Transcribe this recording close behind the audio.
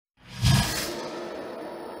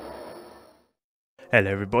Hello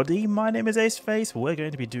everybody, my name is Aceface. We're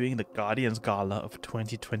going to be doing the Guardians Gala of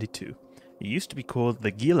 2022. It used to be called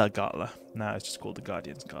the Gala. Now it's just called the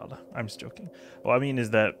Guardians Gala. I'm just joking. What I mean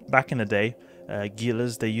is that back in the day,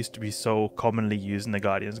 Gilas, they used to be so commonly used in the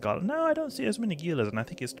Guardians Gala. Now I don't see as many Gilas, and I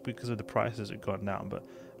think it's because of the prices have gone down. But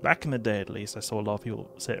back in the day, at least, I saw a lot of people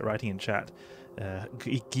writing in chat,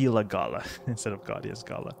 Gila Gala instead of Guardians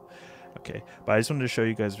Gala. Okay, but I just wanted to show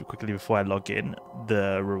you guys quickly before I log in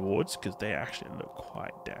the rewards, because they actually look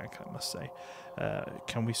quite dank, I must say.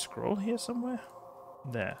 Can we scroll here somewhere?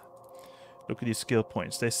 There. Look at these skill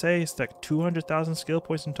points. They say it's like 200,000 skill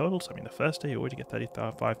points in total. So I mean, the first day you already get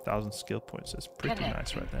 35,000 skill points. That's pretty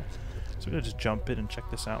nice right there. So we're going to just jump in and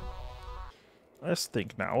check this out. Let's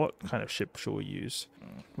think now. What kind of ship should we use?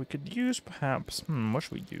 We could use perhaps... what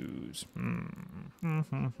should we use?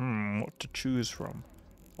 What to choose from?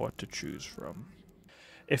 What to choose from?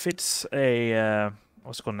 If it's a...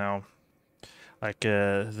 what's it called now? Like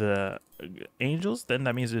the angels, then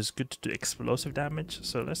that means it's good to do explosive damage.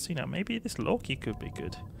 So let's see now. Maybe this Loki could be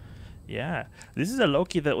good. Yeah, this is a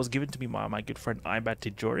Loki that was given to me by my good friend Ibad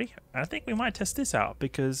Tijori. I think we might test this out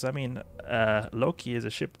because, I mean, Loki is a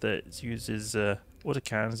ship that uses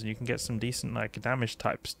autocannons, and you can get some decent like damage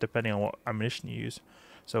types depending on what ammunition you use.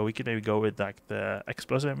 So we could maybe go with like the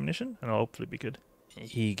explosive ammunition, and it'll hopefully be good.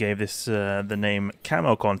 He gave this the name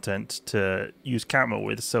camo content to use camo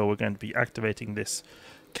with, so we're going to be activating this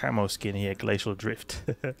camo skin here, Glacial Drift.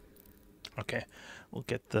 Okay, we'll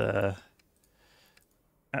get the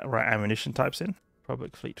right ammunition types in.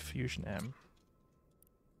 Public Fleet Fusion M.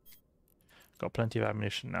 Got plenty of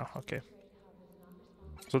ammunition now. Okay,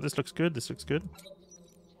 so this looks good. This looks good.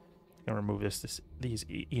 I'm gonna remove these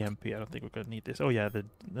EMP. I don't think we're gonna need this. Oh yeah,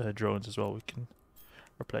 the drones as well. We can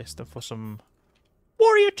replace them for some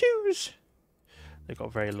Warrior 2s. They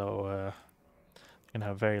got very low. Gonna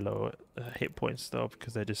have very low hit points though,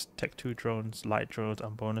 because they're just Tech 2 drones, light drones,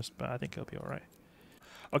 and bonus. But I think it'll be all right.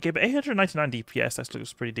 Okay, but 899 DPS, that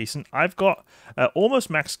looks pretty decent. I've got almost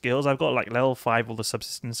max skills. I've got like level 5 all the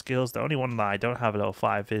subsistence skills. The only one that I don't have level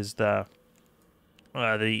 5 is the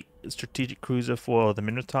strategic cruiser for the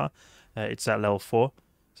Minotaur. It's at level 4.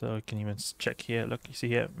 So you can even check here. Look, you see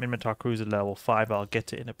here, Minotaur cruiser level 5. I'll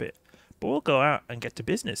get it in a bit. But we'll go out and get to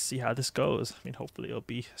business, see how this goes. I mean, hopefully it'll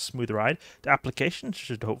be a smooth ride. The application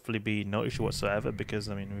should hopefully be no issue whatsoever, because,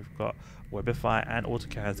 I mean, we've got Webifier and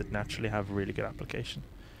AutoCannon that naturally have really good application.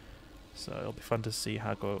 So it'll be fun to see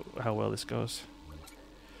how well this goes.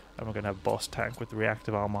 And we're going to have boss tank with the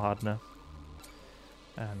reactive armor hardener.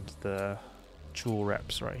 And the jewel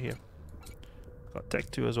reps right here. Got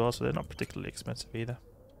Tech 2 as well, so they're not particularly expensive either.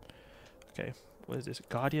 Okay, what is this?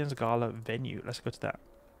 Guardians Gala venue. Let's go to that.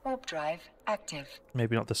 Warp drive active.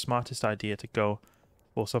 Maybe not the smartest idea to go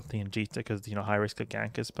for something in Jita because, you know, high risk of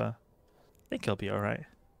gankers, but I think it'll be alright.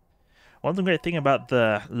 One great thing about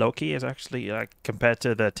the Loki is actually, like, compared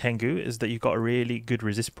to the Tengu, is that you've got a really good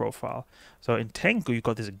resist profile. So in Tengu, you've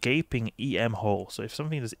got this gaping EM hole. So if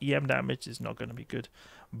something does EM damage, it's not going to be good.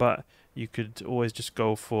 But you could always just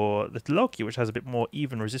go for the Loki, which has a bit more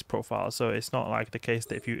even resist profile. So it's not like the case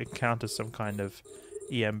that if you encounter some kind of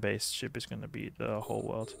EM-based ship, it's going to be the whole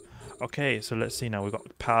world. Okay, so let's see now. We've got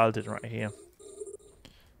Paladin right here.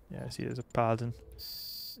 Yeah, see, there's a Paladin.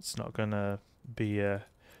 It's not going to be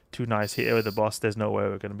too nice here with the boss. There's no way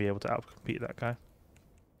we're going to be able to outcompete that guy.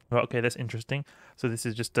 Well, okay, that's interesting. So this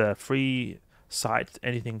is just a free site.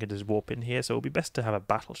 Anything can just warp in here. So it'll be best to have a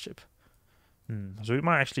battleship. So we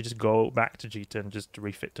might actually just go back to Jita and just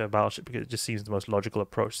refit to a battleship, because it just seems the most logical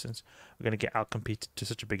approach, since we're going to get outcompeted to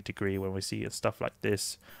such a big degree when we see stuff like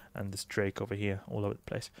this and this Drake over here all over the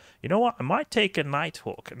place. You know what? I might take a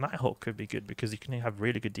Nighthawk. A Nighthawk could be good because you can have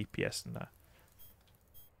really good DPS in that.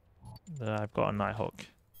 I've got a Nighthawk.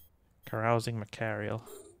 Carousing Macarial.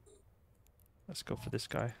 Let's go for this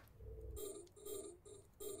guy.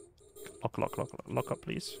 Lock up,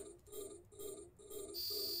 please.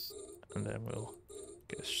 And then we'll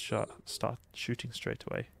get a shot, start shooting straight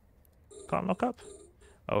away. Can't lock up?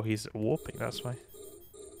 Oh, he's warping, that's why.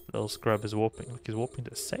 Little scrub is warping. Look, he's warping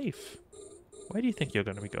to safe. Where do you think you're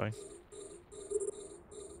going to be going?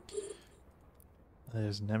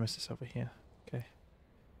 There's Nemesis over here. Okay.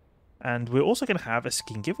 And we're also going to have a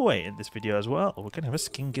skin giveaway in this video as well. We're going to have a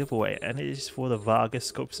skin giveaway, and it is for the Vargas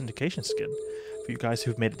Scope Syndication skin. For you guys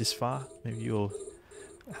who've made it this far, maybe you'll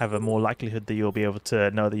have a more likelihood that you'll be able to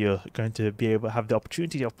know that you're going to be able to have the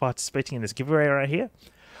opportunity of participating in this giveaway right here.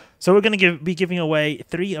 So we're going to be giving away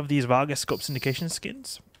 3 of these Vargas Scope Syndication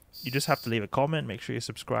skins. You just have to leave a comment, make sure you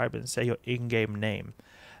subscribe, and say your in-game name.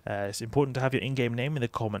 It's important to have your in-game name in the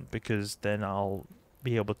comment, because then I'll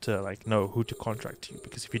be able to like know who to contract to you.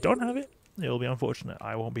 Because if you don't have it, it'll be unfortunate.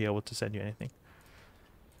 I won't be able to send you anything.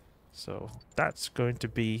 So that's going to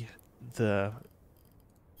be the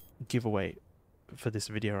giveaway for this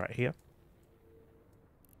video right here.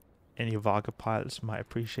 Any Vaga pilots might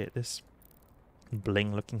appreciate this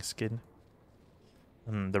bling looking skin.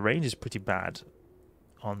 And the range is pretty bad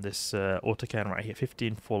on this AutoCannon right here,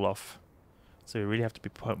 15 full off. So you really have to be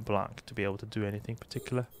point blank to be able to do anything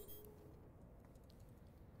particular.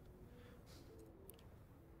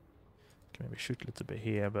 Can maybe shoot a little bit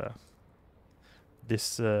here, but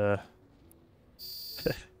this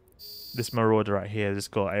this Marauder right here has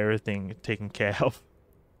got everything taken care of.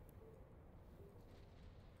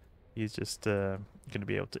 He's just going to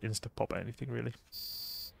be able to insta-pop anything, really.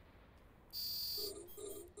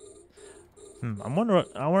 I'm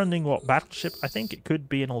wondering what battleship. I think it could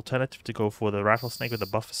be an alternative to go for the Rattlesnake with the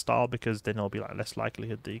buffer style, because then it'll be like less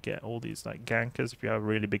likelihood that you get all these like gankers if you have a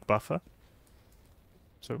really big buffer.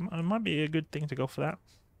 So it might be a good thing to go for that.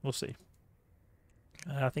 We'll see.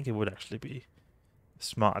 I think it would actually be a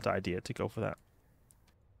smart idea to go for that.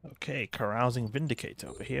 Okay, Carousing Vindicator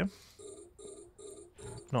over here.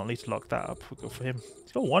 Not need to lock that up. We'll go for him.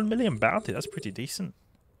 He's got 1 million bounty. That's pretty decent.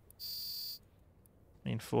 I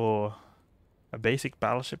mean, for a basic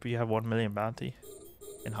battleship, you have 1 million bounty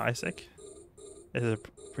in high sec. It's a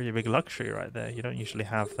pretty big luxury right there. You don't usually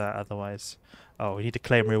have that otherwise. Oh, we need to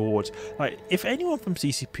claim rewards. Like, if anyone from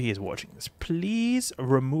CCP is watching this, please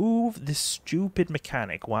remove this stupid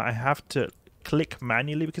mechanic where I have to click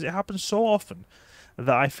manually, because it happens so often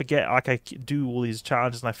that I forget, like I do all these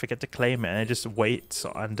challenges and I forget to claim it, and it just waits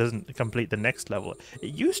and doesn't complete the next level.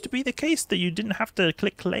 It used to be the case that you didn't have to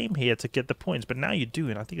click claim here to get the points, but now you do,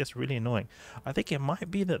 and I think that's really annoying. I think it might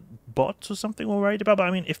be that bots or something we're worried about, but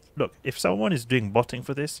I mean, if someone is doing botting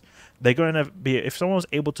for this, they're going to be, if someone's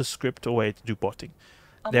able to script a way to do botting,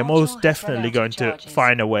 they're most definitely going to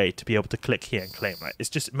find a way to be able to click here and claim, right? It's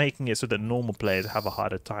just making it so that normal players have a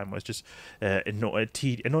harder time, where it's just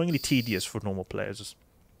annoyingly tedious for normal players.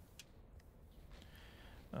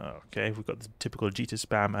 Okay, we've got the typical G to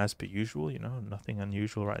spam as per usual, you know, nothing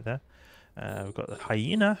unusual right there. We've got the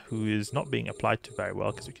Hyena, who is not being applied to very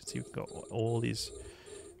well, because we can see we've got all these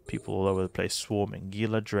people all over the place swarming.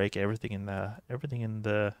 Gila, Drake, everything in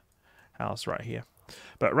the house right here.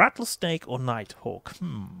 But Rattlesnake or Nighthawk?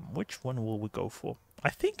 Which one will we go for? I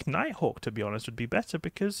think Nighthawk, to be honest, would be better,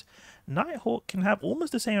 because Nighthawk can have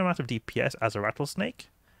almost the same amount of DPS as a Rattlesnake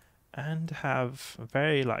and have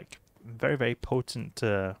very very potent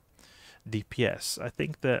DPS. I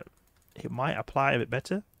think that it might apply a bit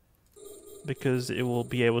better, because it will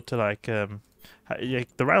be able to the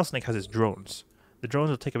Rattlesnake has its drones. The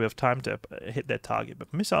drones will take a bit of time to hit their target,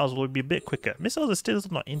 but missiles will be a bit quicker. Missiles are still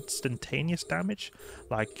not instantaneous damage,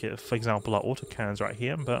 like, for example, our autocannons right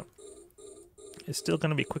here, but it's still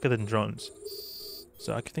going to be quicker than drones.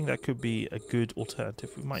 So I think that could be a good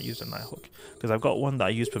alternative. We might use a Nighthawk, because I've got one that I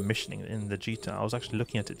use for missioning in the Jita. I was actually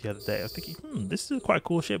looking at it the other day. I was thinking, this is quite a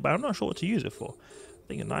cool ship, but I'm not sure what to use it for. I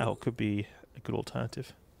think a Nighthawk could be a good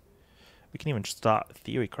alternative. We can even start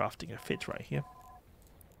theory crafting a fit right here.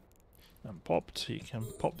 And popped. You can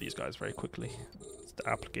pop these guys very quickly. The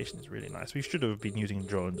application is really nice. We should have been using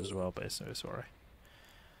drones as well, but it's alright.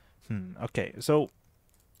 Okay, so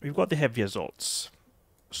we've got the heavy assaults.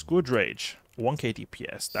 Scourge Rage, 1k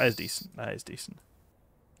DPS. That is decent. That is decent.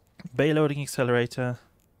 Bay loading accelerator.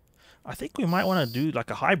 I think we might want to do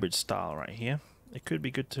like a hybrid style right here. It could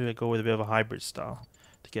be good to go with a bit of a hybrid style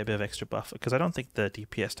to get a bit of extra buffer, because I don't think the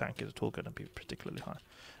DPS tank is at all going to be particularly high.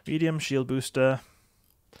 Medium shield booster.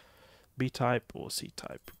 B-type or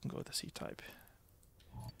C-type. We can go with the C-type.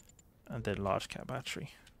 And then large cap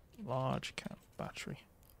battery. Large cap battery.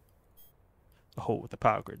 Oh, the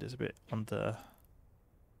power grid is a bit on the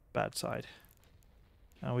bad side.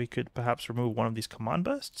 Now we could perhaps remove one of these command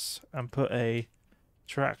bursts and put a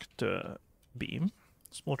tractor beam.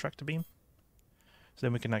 Small tractor beam. So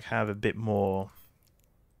then we can have a bit more,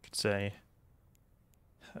 I could say,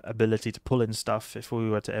 ability to pull in stuff if we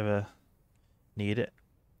were to ever need it.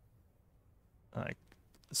 Like,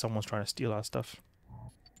 someone's trying to steal our stuff.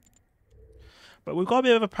 But we've got a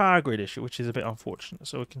bit of a power grid issue, which is a bit unfortunate.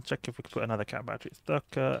 So we can check if we can put another cat battery.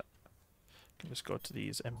 Thukker. Can just go to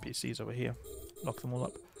these NPCs over here. Lock them all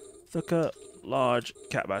up. Thukker, large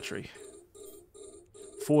cat battery.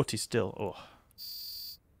 40 still. Oh.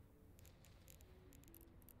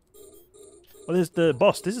 Well, there's the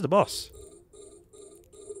boss. This is the boss.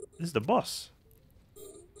 This is the boss.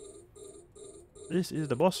 This is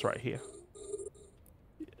the boss right here.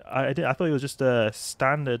 I thought it was just a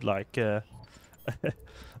standard like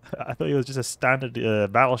I thought it was just a standard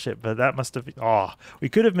battleship, but that must have been... Oh, we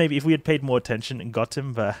could have maybe, if we had paid more attention and got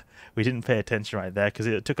him, but we didn't pay attention right there, because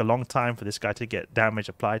it took a long time for this guy to get damage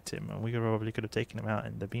applied to him, and we probably could have taken him out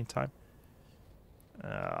in the meantime.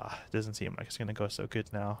 It doesn't seem like it's going to go so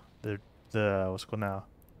good now. The what's it called now?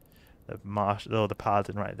 The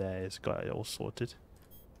paladin right there has got it all sorted.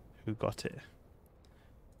 Who got it?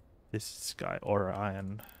 This guy, Aura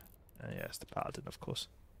Iron. Yes, the paladin, of course.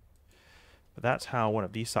 But that's how one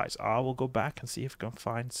of these sites are. We'll go back and see if we can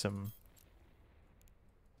find some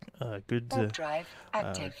good drive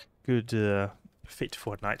active. good fit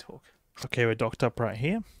for Nighthawk. Okay, we're docked up right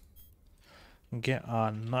here. Get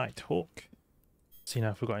our Nighthawk. See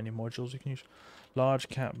now if we've got any modules we can use. Large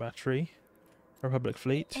cat battery. Republic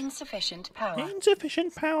fleet. Insufficient power.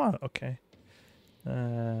 Insufficient power. Okay.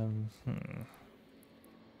 What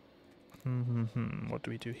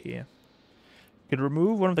do we do here? We could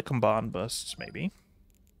remove one of the combined bursts, maybe.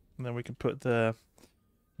 And then we can put the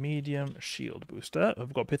medium shield booster.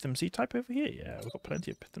 We've got Python C-type over here. Yeah, we've got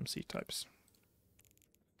plenty of Python C-types.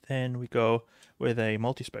 Then we go with a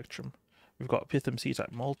multi-spectrum. We've got Python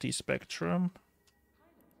C-type multi-spectrum.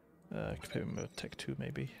 Tech 2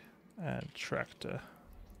 maybe. And Tractor.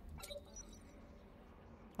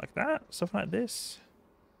 Like that? Something like this.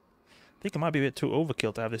 I think it might be a bit too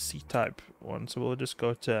overkill to have this C-type one, so we'll just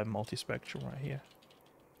go to multi-spectrum right here.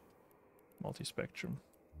 Multi-spectrum.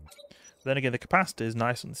 Then again, the capacitor is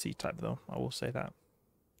nice on the C-type though, I will say that.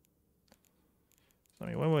 I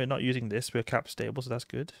mean, when we're not using this, we're cap stable, so that's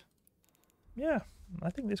good. Yeah,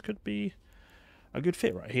 I think this could be a good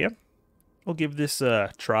fit right here. We'll give this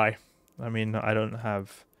a try. I mean, I don't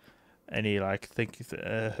have any like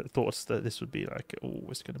thoughts that this would be like, oh,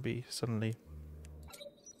 it's going to be suddenly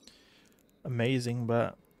amazing,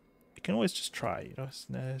 but you can always just try, you know.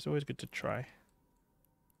 It's always good to try.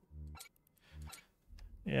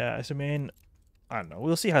 Yeah, I mean, I don't know.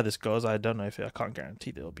 We'll see how this goes. I don't know if I can't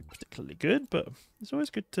guarantee that it'll be particularly good, but it's always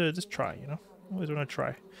good to just try, you know. Always want to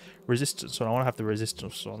try. Resistance, so I want to have the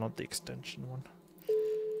resistance one, not the extension one.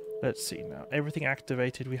 Let's see now. Everything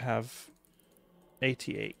activated, we have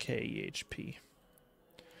 88k EHP.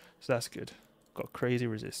 So that's good. Got crazy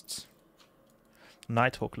resists.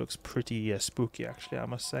 Nighthawk looks pretty spooky, actually, I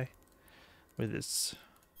must say, with its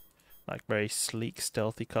like very sleek,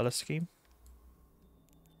 stealthy color scheme.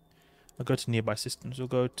 I'll go to nearby systems. We'll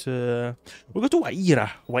go to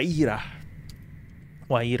Waira.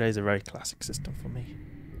 Waira is a very classic system for me,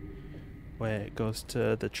 where it goes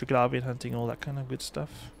to the Triglavian hunting, all that kind of good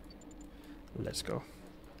stuff. Let's go.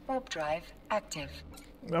 Warp drive active.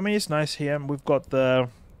 I mean, it's nice here. We've got the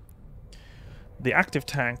active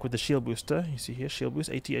tank with the shield booster. You see here, shield boost,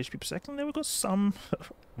 80 HP per second. Then we've got some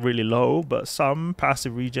really low, but some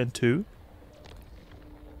passive regen too.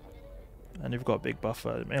 And we've got a big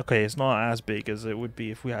buffer. Okay, it's not as big as it would be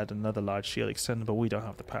if we had another large shield extender, but we don't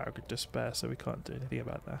have the power grid to spare, so we can't do anything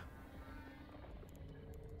about that.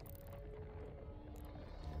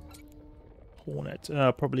 Hornet.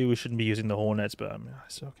 Probably we shouldn't be using the Hornets, but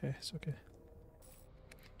it's okay. It's okay.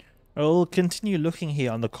 I'll continue looking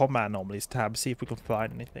here on the combat anomalies tab, see if we can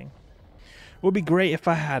find anything. It would be great if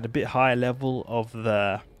I had a bit higher level of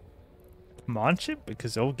the command ship,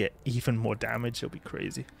 because it'll get even more damage. It'll be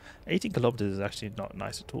crazy. 18 kilometers is actually not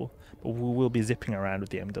nice at all, but we will be zipping around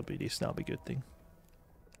with the MWD, so that'll be a good thing.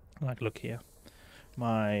 Like, look here.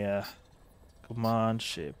 My command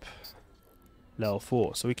ship. Level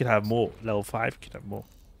 4, so we could have more. Level 5, we could have more.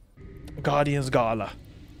 Guardian's Gala.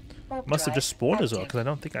 Must have just spawned as well, because I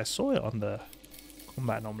don't think I saw it on the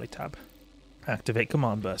combat anomaly tab. Activate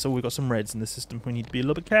command burst. So we've got some reds in the system. We need to be a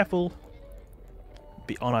little bit careful.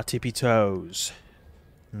 Be on our tippy toes.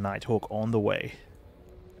 Nighthawk on the way.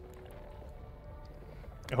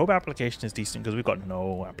 I hope application is decent, because we've got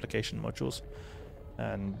no application modules.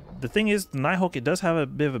 And the thing is, Nighthawk, it does have a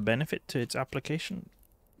bit of a benefit to its application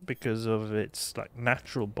because of its like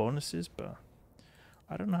natural bonuses, but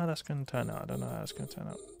I don't know how that's going to turn out.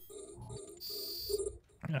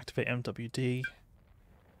 Activate MWD.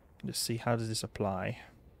 Just see how does this apply.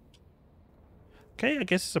 Okay, I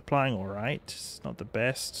guess it's applying alright. It's not the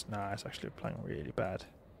best. Nah, it's actually applying really bad.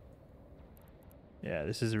 Yeah,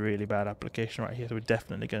 this is a really bad application right here, so we're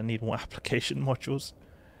definitely going to need more application modules.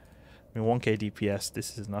 I mean, 1k DPS,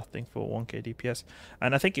 this is nothing for 1k DPS.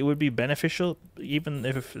 And I think it would be beneficial, even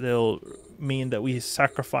if they'll mean that we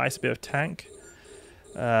sacrifice a bit of tank.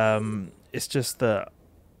 It's just that,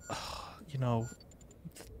 you know,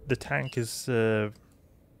 the tank is... the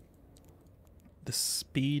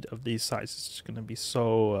speed of these sites is just going to be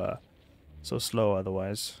so slow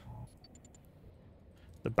otherwise.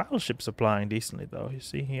 The battleship's applying decently though, you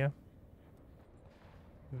see here.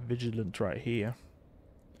 Vigilant right here.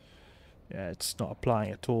 Yeah, it's not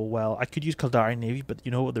applying at all well. I could use Caldari Navy, but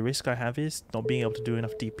you know what the risk I have is? Not being able to do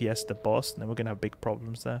enough DPS to the boss, and then we're going to have big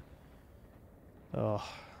problems there. Oh.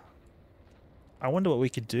 I wonder what we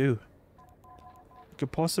could do. We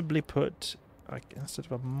could possibly put, like, instead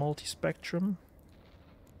of a multi-spectrum,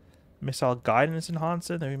 missile guidance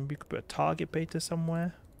enhancer, then maybe we could put a target beta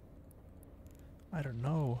somewhere. I don't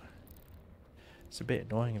know. It's a bit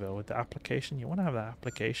annoying though with the application. You want to have that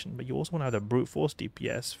application, but you also want to have the brute force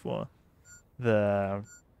DPS for the,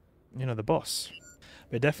 you know, the boss.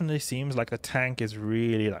 But it definitely seems like the tank is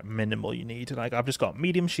really like minimal you need. Like I've just got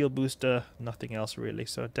medium shield booster, nothing else really.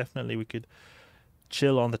 So definitely we could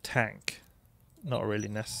chill on the tank. Not really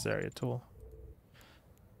necessary at all.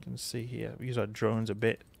 You can see here, we use our drones a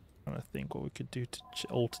bit. I'm trying to think what we could do to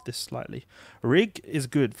alter this slightly. Rig is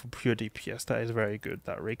good for pure DPS. That is very good,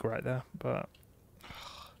 that rig right there. But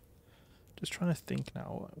just trying to think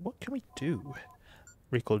now, what can we do?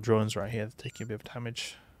 Recall drones right here, taking a bit of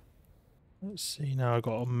damage. Let's see now, I've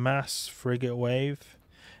got a mass frigate wave.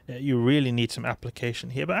 Yeah, you really need some application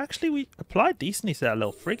here, but actually we applied decently to that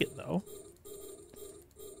little frigate though.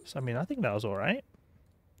 So I mean, I think that was alright.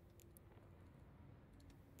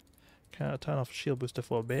 Can I turn off shield booster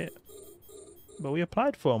for a bit? But we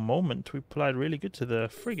applied for a moment. We applied really good to the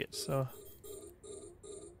frigate, so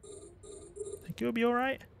I think it'll be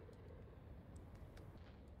alright.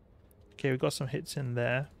 Okay, we got some hits in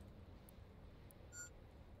there.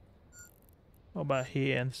 What about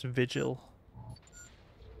here and this vigil?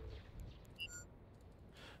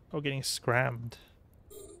 Oh, getting scrammed.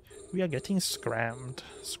 We are getting scrammed.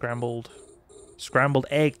 Scrambled. Scrambled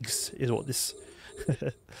eggs is what this...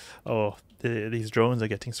 oh, these drones are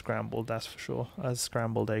getting scrambled, that's for sure. As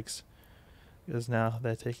scrambled eggs. Because now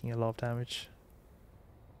they're taking a lot of damage.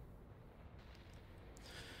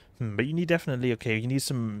 But you need definitely, okay, you need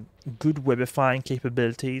some good webifying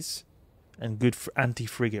capabilities and good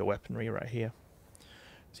anti-frigate weaponry right here.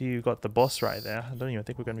 So you've got the boss right there. I don't even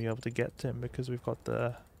think we're going to be able to get to him because we've got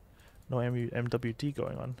the no MWD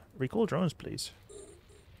going on. Recall drones, please.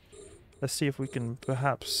 Let's see if we can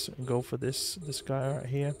perhaps go for this guy right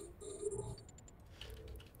here.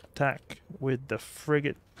 Attack with the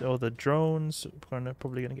frigate or the drones. We're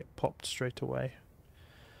probably going to get popped straight away.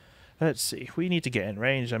 Let's see. We need to get in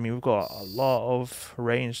range. I mean, we've got a lot of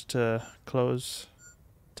range to close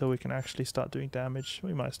till we can actually start doing damage.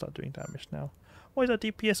 We might start doing damage now. Why is our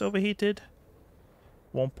DPS overheated?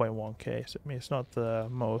 1.1k. So I mean, it's not the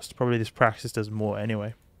most. Probably this practice does more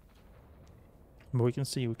anyway. But we can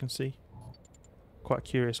see. Quite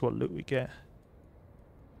curious what loot we get.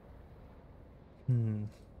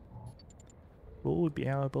 Will we be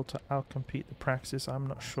able to outcompete the Praxis? I'm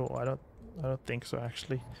not sure. I don't think so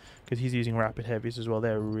actually, because he's using rapid heavies as well.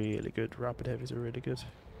 They're really good. Rapid heavies are really good.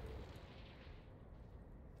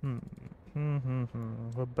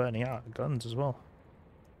 We're burning out our guns as well.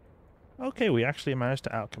 Okay, we actually managed to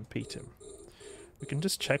outcompete him. We can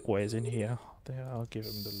just check what is in here. I'll give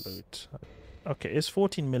him the loot. Okay, it's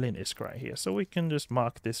 14 million ISK right here, so we can just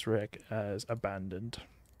mark this wreck as abandoned.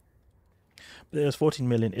 But there's 14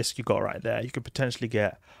 million ISK you got right there. You could potentially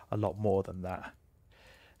get a lot more than that.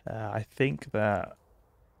 I think that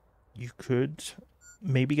you could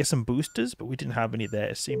maybe get some boosters, but we didn't have any there,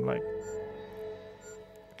 it seemed like.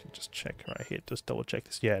 I can just check right here, just double check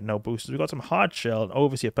this. Yeah, no boosters. We got some hard shell and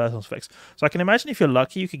overseer personal effects. So I can imagine if you're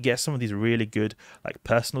lucky, you could get some of these really good like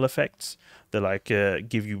personal effects that like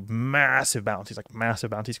give you massive bounties,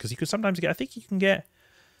 because you could sometimes get, I think you can get,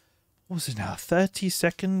 what was it now,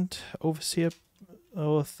 30-second overseer,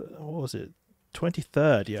 what was it,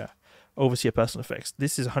 23rd, yeah. Overseer personal effects.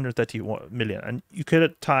 This is 131 million, and you could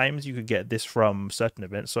at times you could get this from certain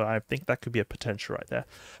events, so I think that could be a potential right there.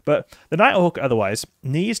 But the Nighthawk otherwise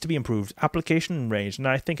needs to be improved, application and range, and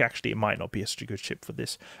I think actually it might not be a good ship for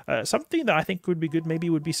this. Something that I think would be good maybe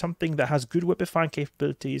would be something that has good weapifying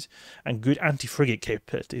capabilities and good anti-frigate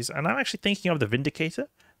capabilities, and I'm actually thinking of the Vindicator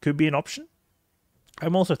could be an option.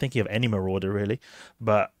 I'm also thinking of any Marauder, really,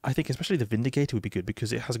 but I think especially the Vindicator would be good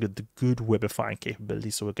because it has the good webifying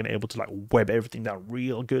capabilities, so we're going to be able to like web everything down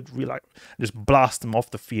real good, just blast them off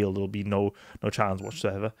the field. There'll be no challenge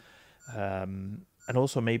whatsoever. And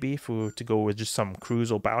also maybe if we were to go with just some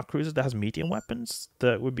cruise or battle cruiser that has medium weapons,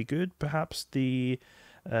 that would be good. Perhaps the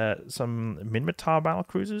some Minmatar battle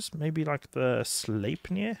cruisers, maybe like the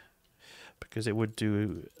Sleipnir, because it would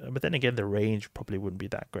do, but then again the range probably wouldn't be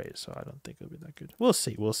that great, so I don't think it'll be that good. We'll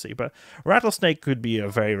see. But Rattlesnake could be a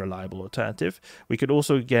very reliable alternative. We could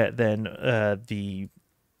also get then the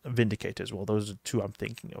Vindicator as well. Those are two I'm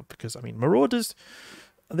thinking of, because I mean Marauders,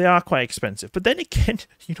 they are quite expensive, but then again,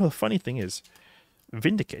 you know, the funny thing is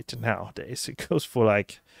Vindicator nowadays. It goes for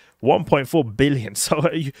like 1.4 billion. So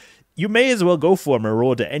you may as well go for a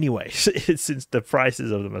Marauder anyway, since the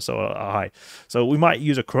prices of them are so high. So we might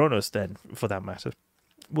use a Kronos then, for that matter.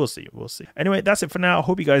 We'll see. We'll see. Anyway, that's it for now. I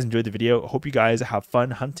hope you guys enjoyed the video. I hope you guys have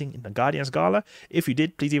fun hunting in the Guardians Gala. If you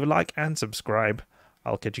did, please leave a like and subscribe.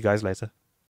 I'll catch you guys later.